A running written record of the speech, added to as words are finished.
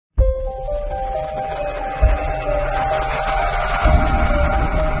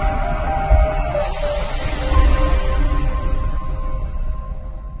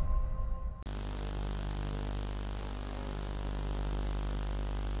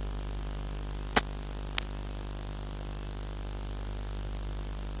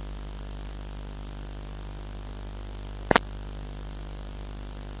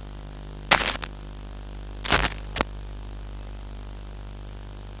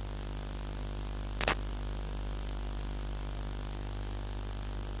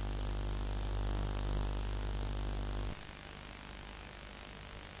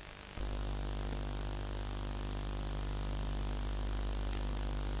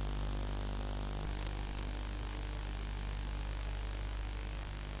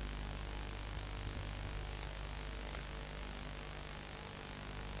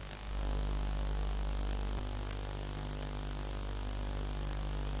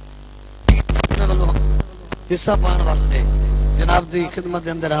حصہ پان واسطے جناب دی خدمت دے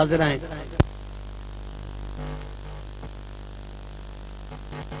اندر حاضر ہیں۔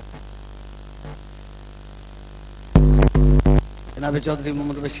 جناب چودھری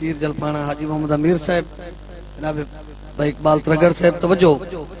محمد بشیر جلپانا، حاجی محمد امیر صاحب، جناب بھائی اقبال ترگڑ صاحب توجہ۔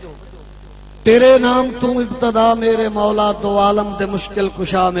 تیرے نام تو ابتدا میرے مولا، دو عالم دے مشکل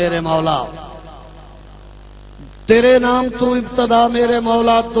کشا میرے مولا۔ تیرے نام تو ابتدا میرے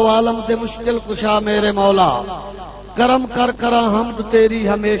مولا، دو عالم دے مشکل کشا میرے مولا۔ کرم کر کراں حمد تیری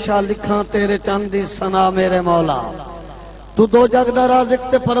ہمیشہ، لکھاں تیرے چاندی ثنا میرے مولا۔ تو دو جگ دا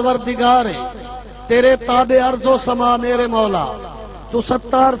رازق تے پروردگار ہے، تیرے تابع ارض و سما میرے مولا۔ تو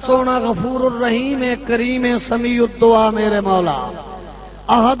ستار سونا غفور الرحیم ہے، کریم سمیع الدعا میرے مولا۔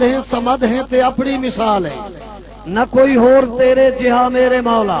 احد ہیں سمد ہیں تے اپنی مثال ہے، نہ کوئی اور تیرے جہاں میرے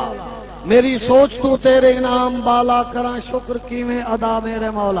مولا۔ میری سوچ تو تیرے انعام بالا، کراں شکر کیویں ادا میرے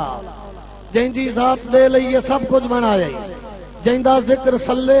مولا۔ جیندی ذات دے لئیے سب کچھ بنائے، جیندہ ذکر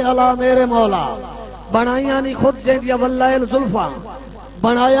صلی علی میرے مولا۔ بنائیاں نہیں خود جیندی واللہ زلفاں،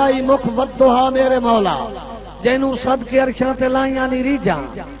 بنایا ہی مکھ ودہا میرے مولا۔ جینو صد کے عرشاں تے لائیاں نہیں ریجاں،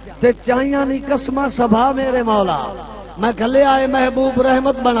 تے چاہیاں نہیں قسمہ سبھا میرے مولا۔ میں گھلے آئے محبوب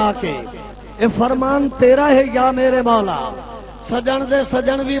رحمت بنا کے، اے فرمان تیرا ہے یا میرے مولا۔ سجن دے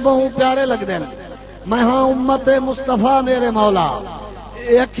سجن بھی بہوں پیارے لگ دیں، میں ہاں امت مصطفیٰ میرے مولا۔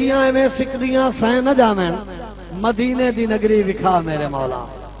 اے اکھیاں میں سکدیاں سائیں نہ جامن، مدینے دی نگری وکھا میرے مولا۔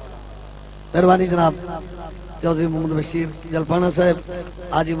 مہربانی جناب چودھری محمد بشیر جلپانا صاحب،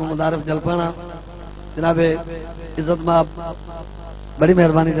 حاجی محمد عارف جلپانا، جناب عزت مآب، بڑی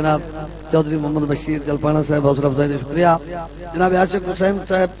مہربانی جناب چودھری محمد بشیر جلپانا صاحب، حوصلہ افزائی کا شکریہ۔ جناب عاشق حسین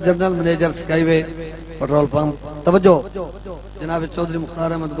صاحب، جنرل مینیجر سکائی وے پیٹرول پمپ توجہ۔ جناب چودھری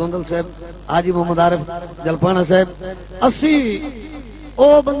مختار احمد گوندل صاحب، حاجی محمد عارف جلپانا صاحب۔ اسی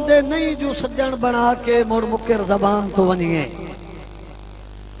او بندے نہیں جو سجن بنا کے مڑ مکر زبان تو ونیے،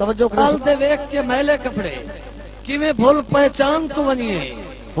 توجہ کال دے ویکھ کے میلے کپڑے کیویں بھول پہچان تو ونیے،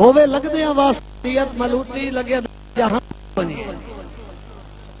 ہووے لگدیاں واسطیت ملوٹی لگے جہاں ونیے۔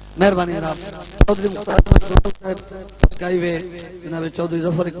 مہربانی جناب چودھری مختار احمد گوندل صاحب سکائی وے، جناب چودھری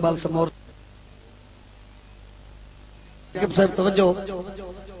ظفر اقبال سمور صاحب توجہ۔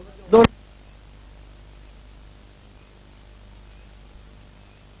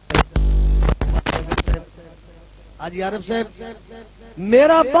 حاجی عارف صاحب،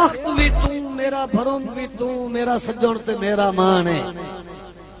 میرا بخت بھی تو، میرا بھرم بھی تو، میرا سجن تے میرا مان ہے۔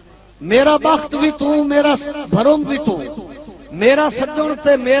 میرا بخت بھی تو، میرا بھرم بھی تو، میرا سجن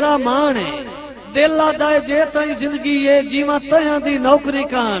تے میرا مان ہے۔ دل آدائے جے تائیں زندگی ہے، جیواں تیاں دی نوکری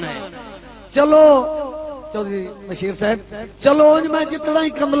کان ہے۔ چلو چودھری بشیر صاحب، چلو انج میں جتنا ہی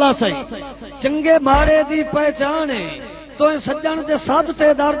کملا سہی، چنگے ماڑے دی پہچان ہے۔ تو سجن دے صد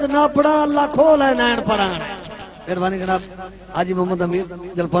تے درد نہ پڑا، اللہ کھول ہے نین پران۔ مہربانی جناب حاجی محمد امیر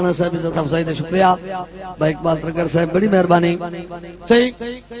جلپانا صاحب، عزت افزائی دے شکریہ۔ بھائی اقبال ترگڑ صاحب، بڑی مہربانی۔ صحیح،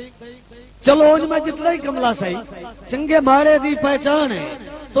 چلو انج میں جتنا ہی کملا سہی، چنگے ماڑے دی پہچان ہے۔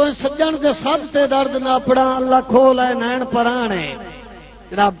 تو سجن دے صد تے درد نہ پڑا، اللہ کھول ہے نین پران ہے۔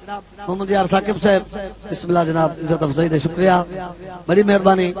 جناب محمد یار ثاقب صاحب، بسم اللہ جناب، عزت افزائی دے شکریہ، بڑی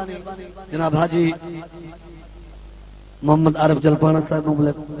مہربانی۔ جناب حاجی محمد عارف جلپانا صاحب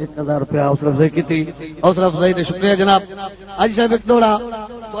نے 1000 روپیہ حوصلہ افزائی کی تھی، حوصلہ افزائی دے شکریہ جناب۔ حاجی صاحب ایک دوڑا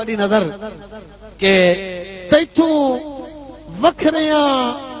تھوڑی نظر کہ تیتھوں وکھریاں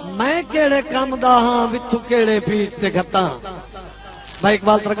میں کیڑے کام دا ہاں، وتھوں کیڑے پیچ تے گھتاں۔ بھائی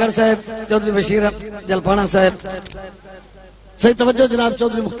اقبال ترگڑ صاحب، چودھری بشیر جلپانا صاحب، صحیح توجہ جناب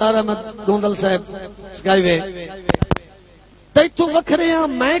چودھری مختار احمد گوندل صاحب سکائی وے۔ تیتھوں وکھریاں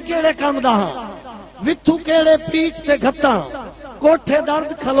میں کیڑے کام دا ہاں، وتھوں کیڑے پیچ تے گھتاں۔ کوٹھے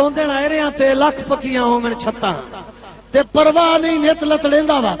درد کھلوندے نائریاں تے لکھ پکیاں ہومن چھتاں، تے پرواہ نہیں نت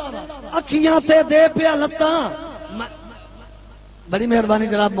لتڑیندا وا، اکھیاں تے دے پیا لتاں۔ بڑی مہربانی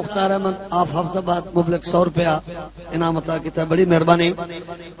جناب مختار احمد آف حفظ آباد، مبلک 100 روپیہ انعام عطا کیتا، بڑی مہربانی۔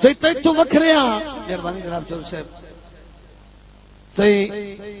 صحیح تیتھوں وکھریاں، مہربانی جناب چودھری صاحب، صحیح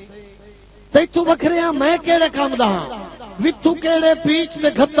تیتھوں وکھریاں میں کیڑے کام دا ہاں، وتھوں کیڑے پیچ تے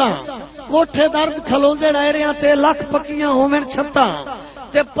گھتاں۔ کوٹھے درد کھلوندے نائریاں تے لکھ پکیاں ہومن چھتاں،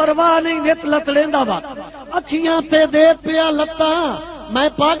 تے پرواہ نہیں نت لتڑیندا وا، اکھیاں تے دے پیا لتاں۔ میں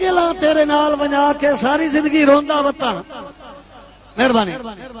پاگلاں تیرے نال ونجا کے ساری زندگی روندا وتاں۔ مہربانی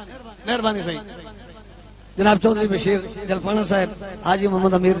مہربانی صحیح جناب چودھری بشیر جلپانا صاحب، حاجی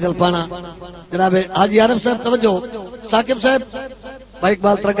محمد امیر جلپانا، جناب حاجی عارف صاحب توجہ، ثاقب صاحب، بھائی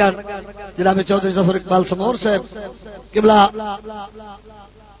اقبال ترگڑ، جناب چودھری ظفر اقبال سمور صاحب، قبلہ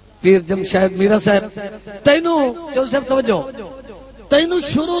پیر جمشید میرا صاحب، تینوں چودھری صاحب توجہ۔ تینو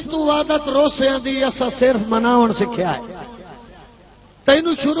شروع تو عادت روسیاں دی اسا صرف مناون سکھیا ہے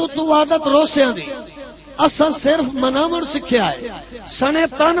تینو شروع تو عادت روسیاں دی اسا صرف مناون سکھیا ہے سنے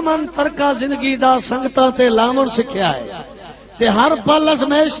تن من ترکا زندگی دا سنگتاں تے لاون سکھیا ہے تے ہر پل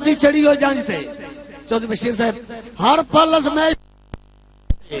ازمائش دی چڑی ہو جانتے چودھری بشیر صاحب ہر پل ازمائش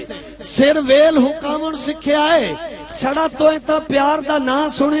سر ویل حکامن سکھیا ہے چھڑا تو ایتا پیار دا نا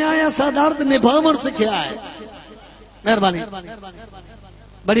سنیا ہے اسا درد نبھاون سکھیا ہے مہربانی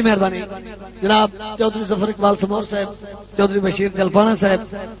بڑی مہربانی جناب چودھری ظفر اقبال سمور صاحب چودھری بشیر جلپانا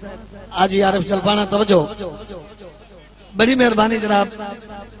صاحب آجی عارف جلپانا توجہ بڑی مہربانی جناب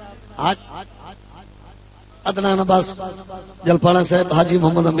عدنان عباس جلپانا صاحب حاجی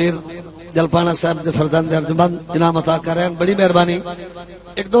محمد امیر جلپانا صاحب دے فرزند ارجمند انعام عطا کر رہے ہیں بڑی مہربانی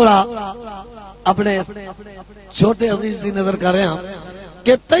ایک دوڑا اپنے چھوٹے عزیز دی نظر کر رہے ہیں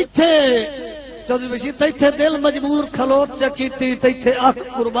کہ تیتھے چودھری بشیر تیتھے دل مجبور کھلوت چکیتی تیتھے اک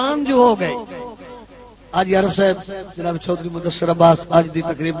قربان جو ہو گئے آج عارف صاحب جناب چودھری مدثر عباس آج دی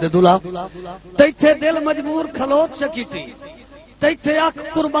تقریب دے دولہ تیتھے دل مجبور کھلوت چکیتی تیتھے اک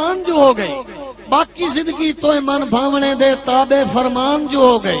قربان جو ہو گئی باقی زندگی تو من بھاونے دے تابع فرمان جو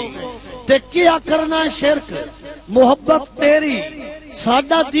ہو گئی تے کیا کرنا شرک محبت تیری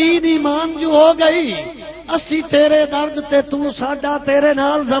ساڈا دین ایمان جو ہو گئی اسی تیرے درد تے تو ساڈا تیرے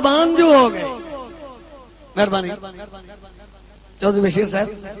نال زبان جو ہو گئی مہربانی چودھری بشیر صاحب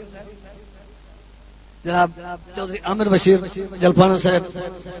جناب چودھری عامر بشیر جلپانا صاحب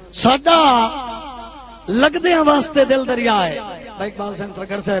ساڈا لگدیاں واسطے دل دریا ہے بھائی اقبال حسین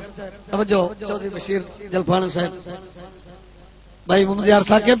ترکڑ صاحب توجہ چودھری بشیر جلپانا صاحب بھائی محمد یار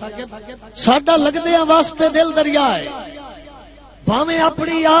ثاقب ساڈا لگدیاں واسطے دل دریا ہے بھاویں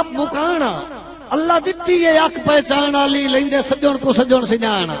اپنی آپ مکانا اللہ دتی ہے اک پہچان والی لیندے سجن کو سجن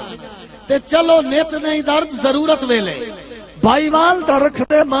سجانا تے چلو نیت نہیں درد ضرورت ویلے بھائی وال دا رکھ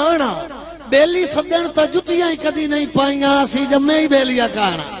دے مانا بیلی سجن تا جتیاں ہی کدی نہیں پائیاں اسی جمے ہی بیلیا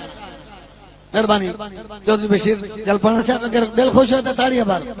کانا مہربانی چودھری بشیر جلپانا صاحب اگر دل خوش ہوتا تاڑیاں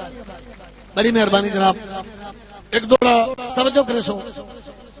بار بڑی مہربانی جناب ایک دوڑا توجہ کرے سو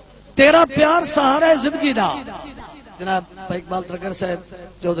تیرا پیار سہارا ہے زندگی دا جناب بھائی اقبال ترکڑ صاحب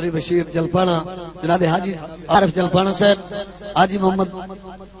چودھری بشیر جلپانا جناب حاجی عارف جلپانا صاحب حاجی محمد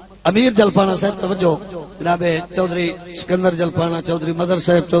امیر جلپانا صاحب توجہ جناب چودھری سکندر جلپانا چودھری مدر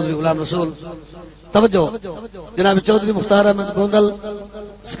صاحب چودھری غلام رسول توجہ جناب چودھری مختار احمد گوندل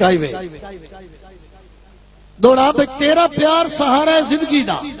سکائی وے دوڑا بھئی تیرا پیار سہارا ہے زندگی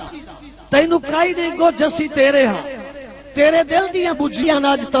دا تینو کائی نہیں گو جسی تیرے ہاں تیرے دل دیاں بجیاں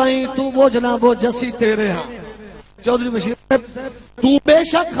ناج تائیں تو بوجھنا بو جسی تیرے ہاں چودھری بشیر تو بے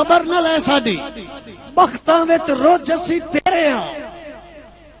شک خبر نہ لے ساڈی بختاں وچ رو جسی تیرے ہاں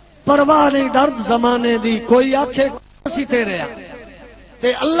پرواہ نہیں درد زمانے دی کوئی آکھے جسی تیرے ہاں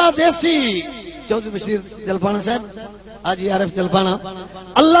تے اللہ دیسی چودھری بشیر جلپانا صاحب حاجی عارف جلپانا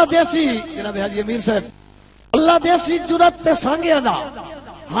اللہ دیسی جناب حاجی امیر صاحب اللہ دیسی جرت تے سانگے ادا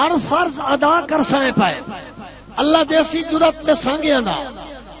ہر فرض ادا کر سائیں پائے اللہ دیسی جرت تے سانگے ادا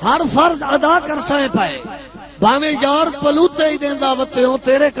ہر فرض ادا کر سائیں پائے بھاویں یار پلوتے ہی دیندہ وطیوں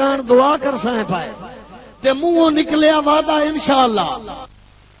تیرے کان دعا کر سائیں پائے تے منہوں نکلیا وعدہ انشاءاللہ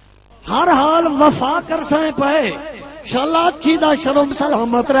ہر حال وفا کر سائیں پائے انشاءاللہ اکھی دا شرم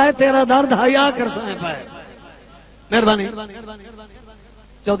سلامت رہے تیرا درد حیا کر سائیں پائے مہربانی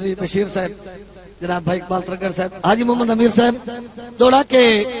چودھری بشیر صاحب جناب بھائی اقبال ترکڑ صاحب حاجی محمد امیر صاحب دوڑا کے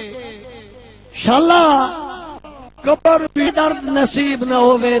انشاءاللہ قبر بھی درد نصیب نہ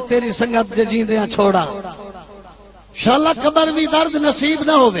ہوئے تیری سنگت جے جیندیاں چھوڑا انشاءاللہ قبر بھی درد نصیب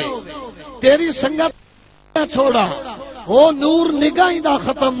نہ ہوئے تیری سنگت چھوڑا ہو نور نگاہیں دا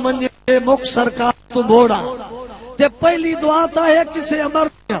ختم منجے مک سرکار تو بوڑا تے پہلی دعا تا ہے کسے امر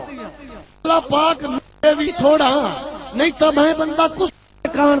اللہ پاک میں بھی تھوڑا نہیں تو میں بندہ کس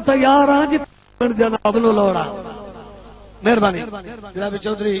کان تیار ہاں جتنے جناب نو لوڑا مہربانی جناب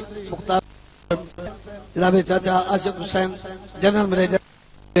چودھری مختار جناب چاچا عاشق حسین جنرل مینیجر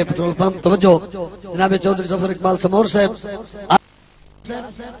پیٹرول پمپ توجہ جناب چودھری ظفر اقبال سمور صاحب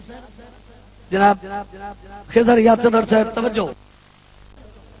جناب خضر یاتر صاحب توجہ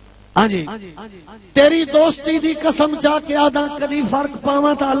ہاں جی تیری دوستی دی قسم چاہ کے آدھا کدی فرق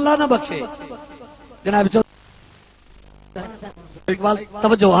پاواں تا اللہ نہ بخشے جناب اقبال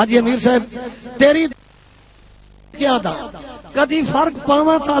توجہ حاجی امیر صاحب تیری کیا آدھا کدی فرق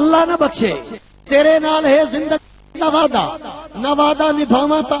پاواں تا اللہ نہ بخشے تیرے نال ہے زندگی کا وعدہ نہ وعدہ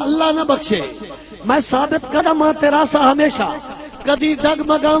نبھاواں تا اللہ نہ بخشے میں ثابت قدم ہاں تیرا سا ہمیشہ کدی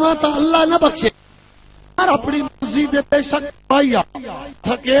ڈگمگاواں تا اللہ نہ بخشے اپنی مرضی دے بے شک پائیا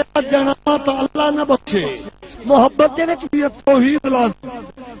تھکے جنا تا اللہ نہ بخشے محبت دے وچ یہ توحید لازم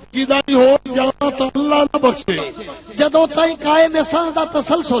کی دانی ہو جانا تو اللہ نہ بخشے جدوں تائیں قائم سان دا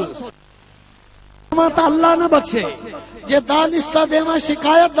تسلسل تا اللہ نہ بخشے جے دانستہ دیواں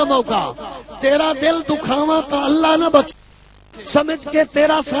شکایت دا موقع تیرا دل دکھاواں تا اللہ نہ بخشے سمجھ کے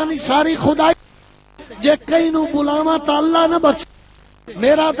تیرا سانی ساری خدائی جے کئی نو بلاواں تا اللہ نہ بخشے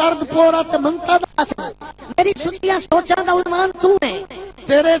میرا درد پورا تے منتا دا میری سنیاں سوچاں دا عنوان تو ہے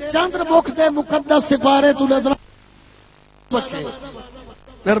تیرے چندر مکھ دے مقدس سپارے تو نظر بخشے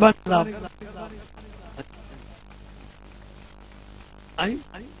مہربانی جناب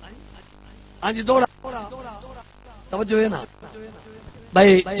ہاں جی دوڑا توجہ ہے نا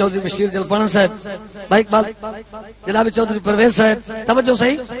بھائی چودھری بشیر جلپانا صاحب بھائی اقبال جناب چودھری پرویز صاحب توجہ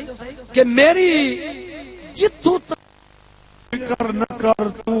صحیح کہ میری جتوں فکر نہ کر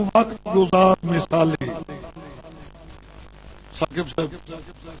تو وقت گزار مثالی ثاقب صاحب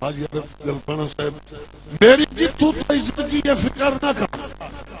حاجی عارف جلپانا صاحب میری جتوں تائی زندگی ہے فکر نہ کر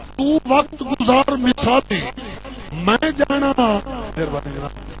تو وقت گزار مثالی میں جانا مہربانی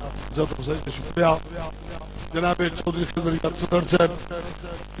جناب شکریہ جناب چودھری خضر صدر صاحب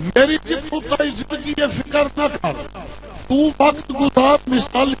میری جتوں تائی زندگی ہے فکر نہ کر تو وقت گزار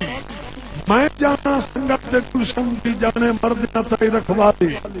مثالی میں جانا سنگت دے گلشن کی جانے مردیاں تائی رکھوالی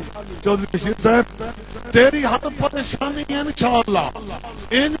چودھری بشیر صاحب تیری ہر پریشانی انشاءاللہ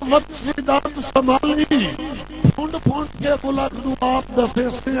ان مقصدات سنبھالنی پھونڈ پھونڈ کے ملک نو آپ دسے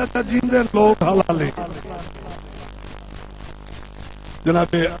سے اچھا جیندے لوگ حلالے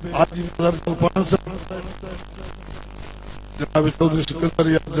جناب حاجی نظر جلپانا صاحب جناب چودھری سکندر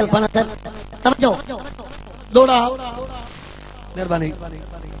جلپانا صاحب توجہ دوڑا مہربانی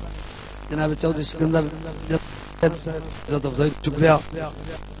جناب چودھری سکندر جناب شکریہ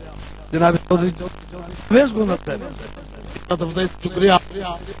جناب چودھری ویس گونت صاحب شکریہ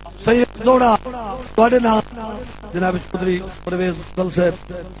سید دوڑا تواڈے نام جناب چودھری پرویز گل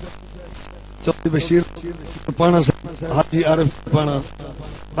صاحب چودھری بشیر پانا صاحب حاجی عارف پانا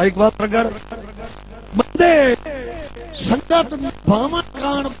بھائی اقبال رگڑ بندے سنگت بھاون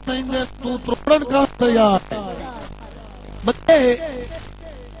کان پیندے تو تروڑن کان تیار بندے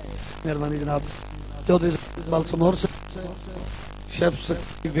مہربانی جناب چودھری اقبال سمور سے شیف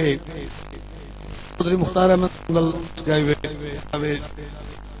سکتی گئے چودھری مختار احمد نل گئے ہوئے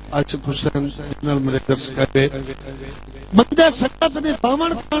عاشق حسین جنرل مریکر گئے بندے سنگت نے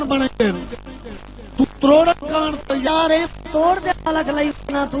بھاون کان بنے تو تروڑن کان تیار ہے توڑ دے والا چلائی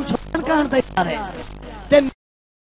تو چھوڑن کان تیار ہے